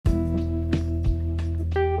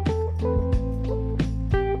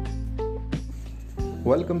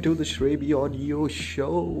Welcome to the Shrebi Audio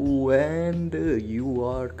Show, and you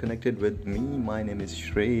are connected with me. My name is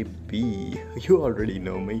Shrebi. You already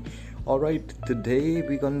know me. Alright, today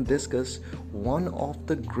we're gonna discuss one of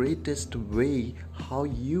the greatest way how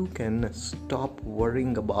you can stop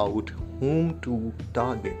worrying about whom to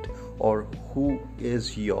target or who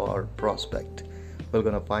is your prospect. We're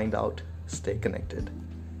gonna find out. Stay connected.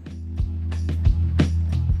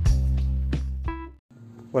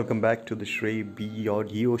 Welcome back to the Shrey B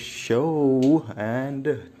Audio Show,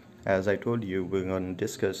 and as I told you, we're going to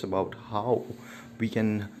discuss about how we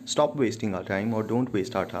can stop wasting our time or don't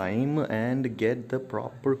waste our time and get the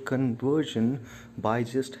proper conversion by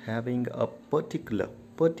just having a particular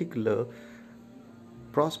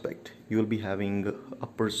prospect. You'll be having a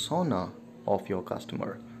persona of your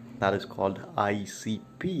customer that is called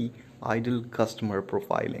ICP, Ideal Customer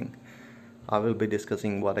Profiling. I will be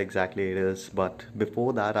discussing what exactly it is, but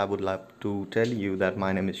before that I would like to tell you that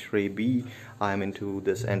my name is Shrey B. I am into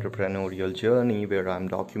this entrepreneurial journey where I'm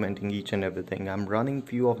documenting each and everything. I'm running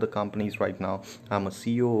few of the companies right now. I'm a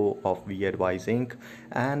CEO of We Advise Inc.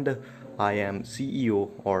 and I am CEO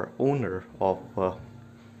or owner of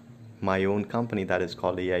my own company that is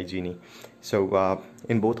called AI Genie. So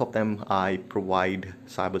in both of them I provide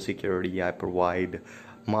cybersecurity, I provide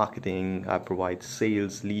marketing, I provide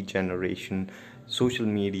sales, lead generation, social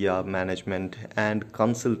media management, and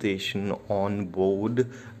consultation on board,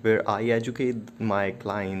 where I educate my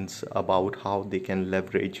clients about how they can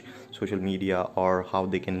leverage social media or how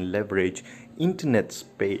they can leverage internet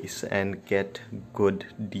space and get good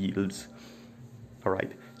deals. All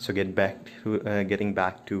right, so getting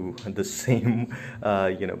back to the same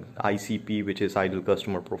ICP, which is ideal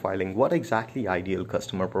customer profiling. What exactly ideal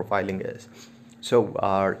customer profiling is?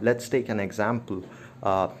 So let's take an example.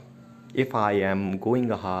 If I am going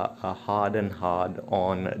hard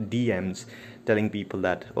on DMs, telling people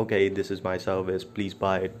that, okay, this is my service, please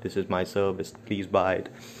buy it, this is my service, please buy it,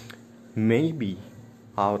 maybe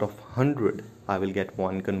out of 100 I will get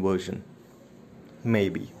one conversion,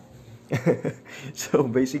 maybe. So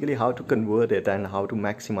basically, how to convert it and how to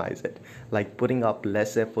maximize it, like putting up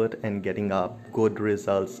less effort and getting up good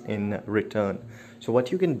results in return. So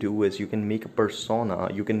what you can do is you can make a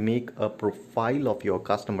persona, you can make a profile of your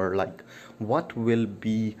customer, like what will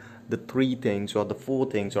be the 3 things or the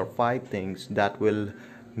 4 things or 5 things that will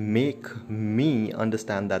make me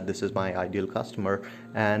understand that this is my ideal customer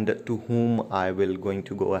and to whom I will going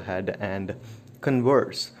to go ahead and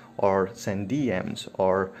converse or send DMs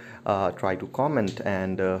or try to comment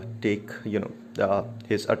and take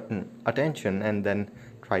his attention, and then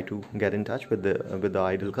try to get in touch with the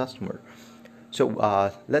ideal customer.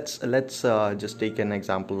 So let's just take an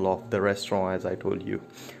example of the restaurant, as I told you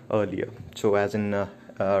earlier. So as in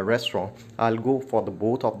a restaurant, I'll go for the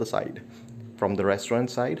both of the side, from the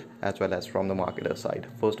restaurant side as well as from the marketer side.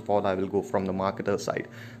 First of all, I will go from the marketer side.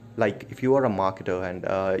 Like if you are a marketer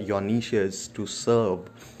and your niche is to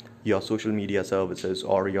serve your social media services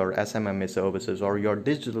or your SMMA services or your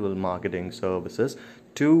digital marketing services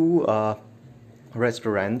to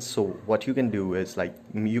restaurants, so what you can do is like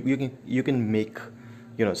you can make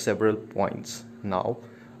several points. Now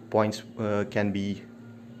points can be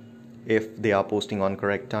if they are posting on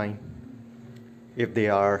correct time, if they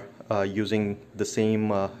are using the same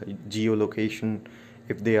geolocation,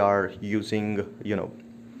 if they are using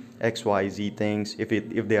XYZ things,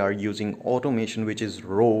 if they are using automation which is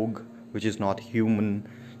rogue, which is not human.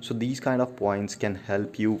 So these kind of points can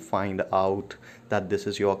help you find out that this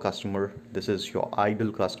is your customer, this is your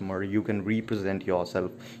ideal customer. You can represent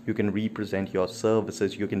yourself, you can represent your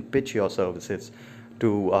services, you can pitch your services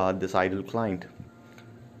to this ideal client.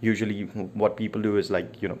 Usually what people do is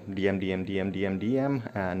like DM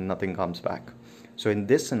and nothing comes back. So in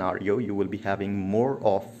this scenario you will be having more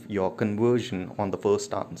of your conversion on the first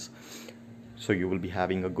stance. So you will be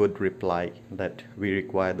having a good reply that we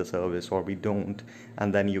require the service or we don't,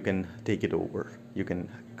 and then you can take it over, you can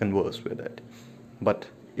converse with it. But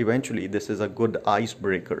eventually this is a good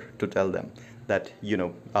icebreaker to tell them that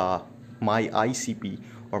my ICP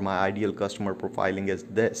or my ideal customer profiling is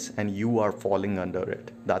this and you are falling under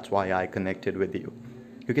it. That's why I connected with you.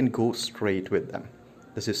 You can go straight with them.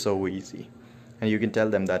 This is so easy. And you can tell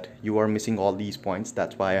them that you are missing all these points,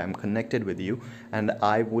 that's why I'm connected with you, and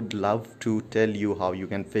I would love to tell you how you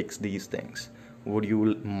can fix these things. Would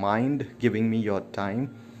you mind giving me your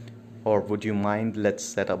time, or would you mind let's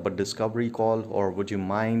set up a discovery call, or would you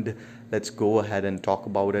mind let's go ahead and talk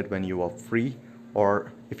about it when you are free,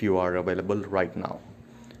 or if you are available right now?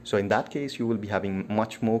 So in that case, you will be having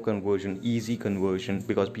much more conversion, easy conversion,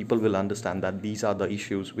 because people will understand that these are the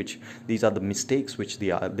issues which, these are the mistakes which they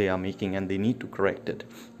are making, and they need to correct it.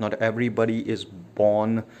 Not everybody is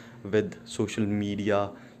born with social media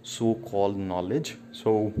so-called knowledge.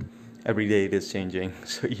 So every day it is changing.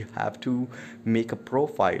 So you have to make a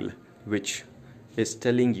profile which is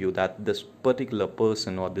telling you that this particular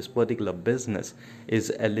person or this particular business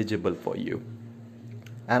is eligible for you.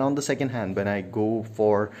 And on the second hand, when I go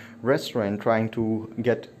for restaurant trying to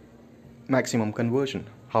get maximum conversion,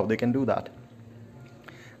 how they can do that?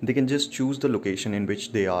 They can just choose the location in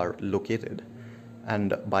which they are located,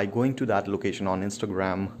 and by going to that location on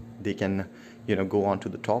Instagram, they can go on to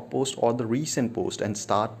the top post or the recent post and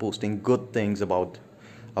start posting good things about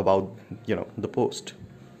the post.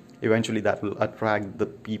 Eventually that will attract the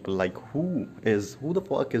people, like who the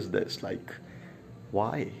fuck is this, like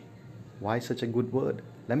why such a good word?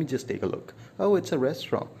 Let me just take a look. Oh, it's a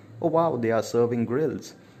restaurant. Oh wow, they are serving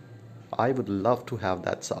grills. I would love to have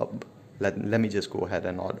that sub. Let me just go ahead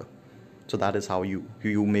and order. So that is how you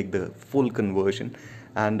make the full conversion.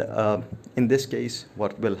 And in this case,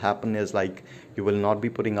 what will happen is, like, you will not be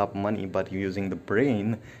putting up money, but you're using the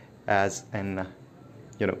brain as an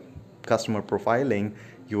customer profiling.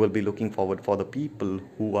 You will be looking forward for the people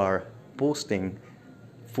who are posting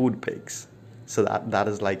food pics. So that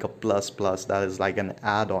is like a plus, that is like an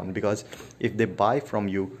add-on, because if they buy from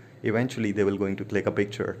you, eventually they will going to click a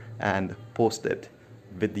picture and post it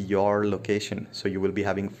with your location. So you will be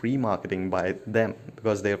having free marketing by them,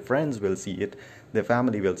 because their friends will see it, their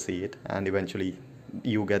family will see it, and eventually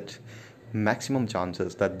you get maximum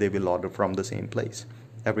chances that they will order from the same place.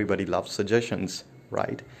 Everybody loves suggestions,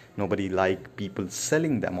 right? Nobody like people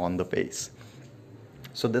selling them on the face.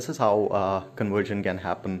 So this is how conversion can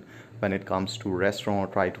happen when it comes to restaurant,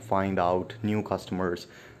 or try to find out new customers.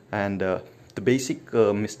 And the basic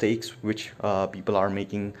mistakes which people are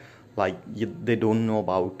making, like they don't know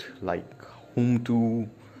about like whom to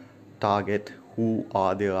target, who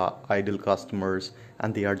are their ideal customers,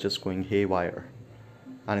 and they are just going haywire.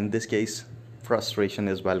 And in this case, frustration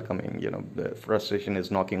is welcoming. The frustration is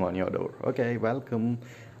knocking on your door. Okay, welcome.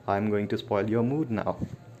 I'm going to spoil your mood now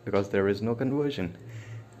because there is no conversion.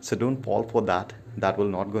 So don't fall for that. That will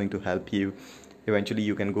not going to help you. Eventually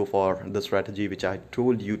you can go for the strategy which I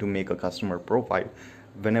told you, to make a customer profile.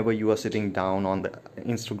 Whenever you are sitting down on the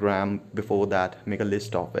Instagram, before that, make a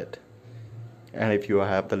list of it. And if you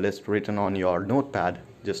have the list written on your notepad,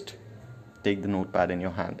 just take the notepad in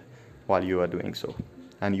your hand while you are doing so,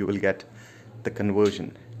 and you will get the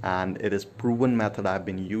conversion. And it is proven method. I've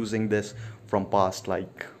been using this from past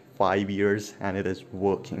like 5 years, and it is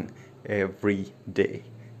working every day.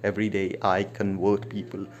 Every day I convert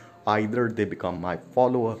people. Either they become my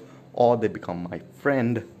follower, or they become my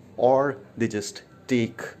friend, or they just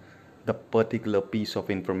take the particular piece of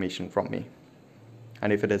information from me.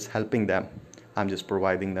 And if it is helping them, I'm just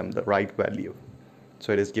providing them the right value.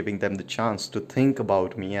 So it is giving them the chance to think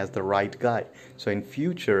about me as the right guy. So in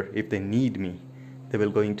future, if they need me, they will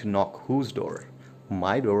going to knock whose door?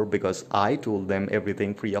 My door, because I told them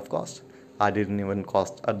everything free of cost. I didn't even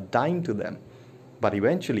cost a dime to them. But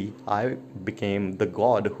eventually I became the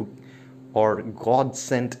God or God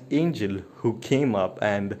sent angel who came up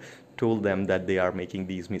and told them that they are making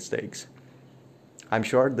these mistakes. I'm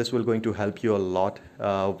sure this will going to help you a lot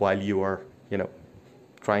while you are,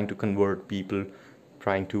 trying to convert people,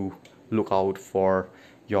 trying to look out for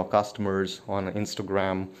your customers on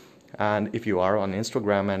Instagram. And if you are on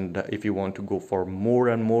Instagram, and if you want to go for more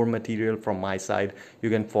and more material from my side,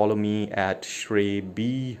 you can follow me at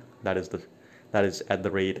ShrayBee. That is at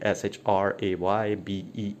the rate SHRAYBEE.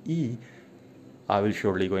 I will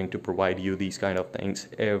surely going to provide you these kind of things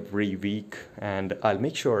every week, and I'll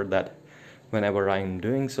make sure that whenever I'm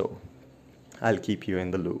doing so, I'll keep you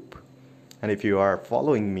in the loop. And if you are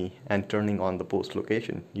following me and turning on the post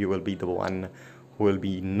location, you will be the one who will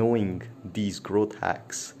be knowing these growth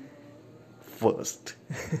hacks first.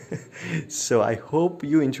 So I hope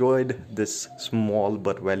you enjoyed this small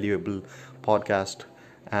but valuable podcast,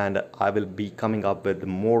 and I will be coming up with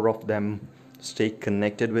more of them. Stay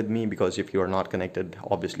connected with me, because if you are not connected,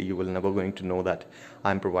 obviously you will never going to know that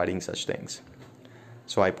I'm providing such things.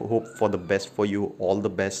 So I hope for the best for you, all the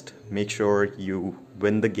best. Make sure you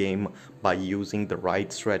win the game by using the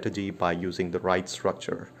right strategy, by using the right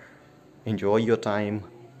structure. Enjoy your time,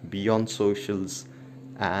 be on socials,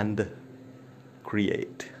 and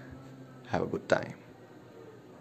create. Have a good time.